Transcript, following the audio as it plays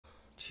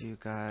you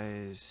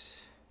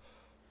guys.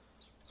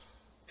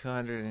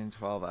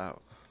 212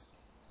 out.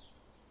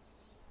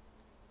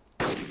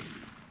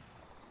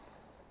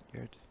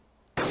 Good.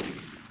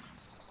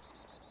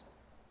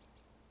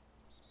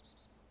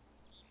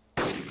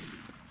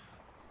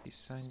 He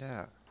signed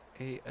out.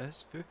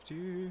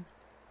 AS50.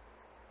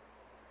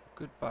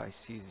 Goodbye,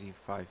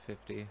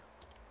 CZ550.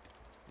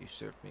 You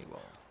served me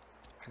well.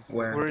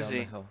 Where is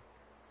he? Hill.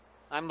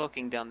 I'm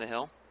looking down the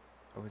hill.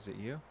 Oh, is it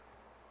you?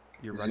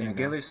 You're He's running in a now?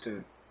 ghillie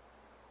suit.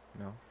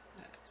 No.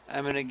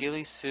 I'm in a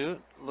ghillie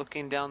suit,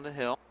 looking down the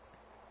hill.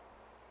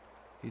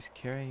 He's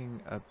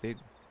carrying a big...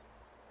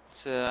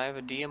 So I have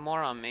a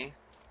DMR on me.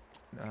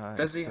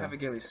 Does he have a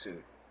ghillie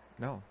suit?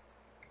 No.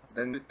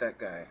 Then loot that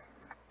guy.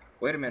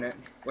 Wait a minute.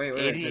 Wait.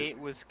 88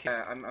 was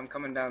killed. I'm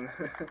coming down.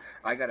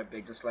 I got a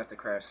big, just left the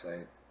crash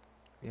site.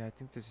 Yeah, I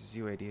think this is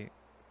you, 88.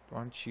 Why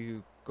don't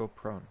you go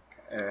prone?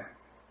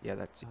 Yeah,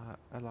 that's...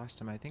 I lost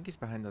him. I think he's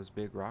behind those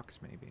big rocks,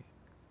 maybe.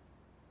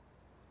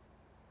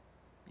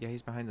 Yeah,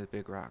 he's behind the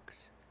big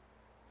rocks.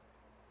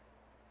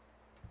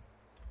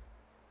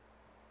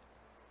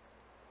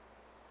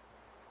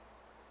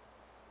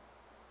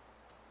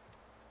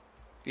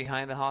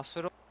 Behind the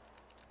hospital?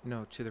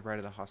 No, to the right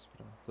of the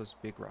hospital. Those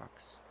big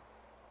rocks.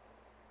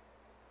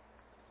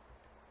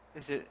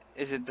 Is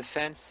it the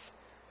fence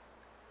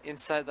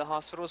inside the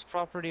hospital's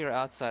property or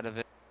outside of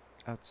it?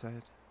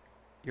 Outside.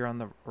 You're on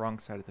the wrong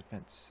side of the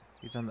fence.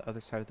 He's on the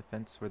other side of the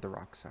fence where the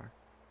rocks are.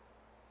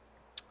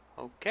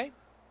 Okay.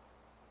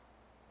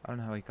 I don't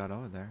know how he got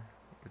over there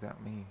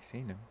without me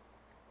seeing him.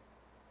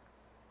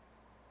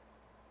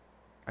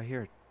 I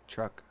hear a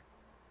truck.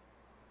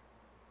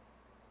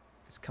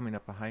 It's coming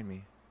up behind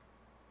me.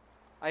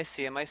 I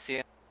see him, I see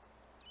him.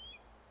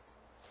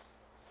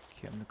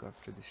 Okay, I'm gonna go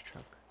after this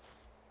truck.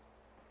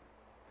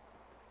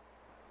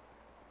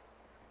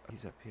 Oh,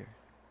 he's up here.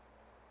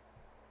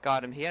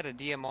 Got him, he had a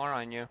DMR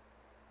on you.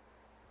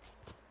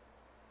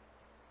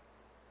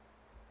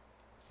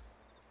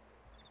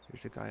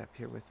 There's a guy up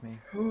here with me.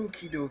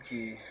 Okie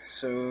dokie.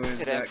 So is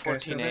Hit that guy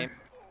M14 still aim. there?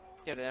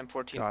 Get an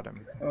M14. Got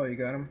him. Oh, you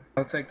got him?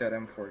 I'll take that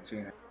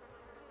M14.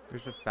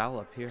 There's a foul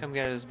up here. Come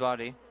get his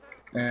body.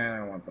 I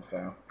don't want the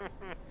foul.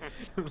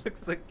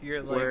 Looks like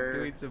you're like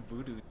doing some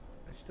voodoo.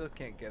 I still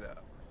can't get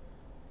up.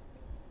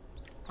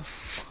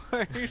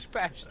 Are you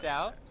spashed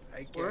out?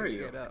 I can't Where are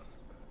you? get up.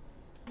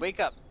 Wake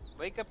up.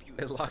 Wake up, you.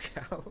 I lock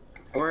out.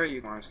 Where are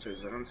you,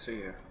 monsters? I don't see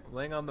you.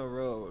 Laying on the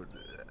road.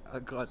 I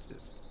got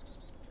this.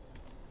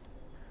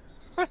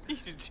 What are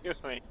you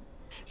doing?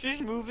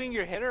 She's moving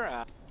your head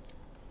around.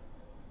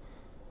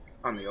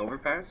 On the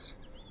overpass?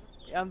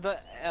 On the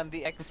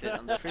exit,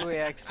 on the freeway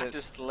exit.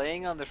 Just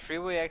laying on the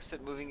freeway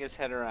exit, moving his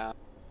head around.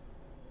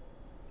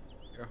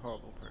 You're a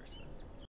horrible person.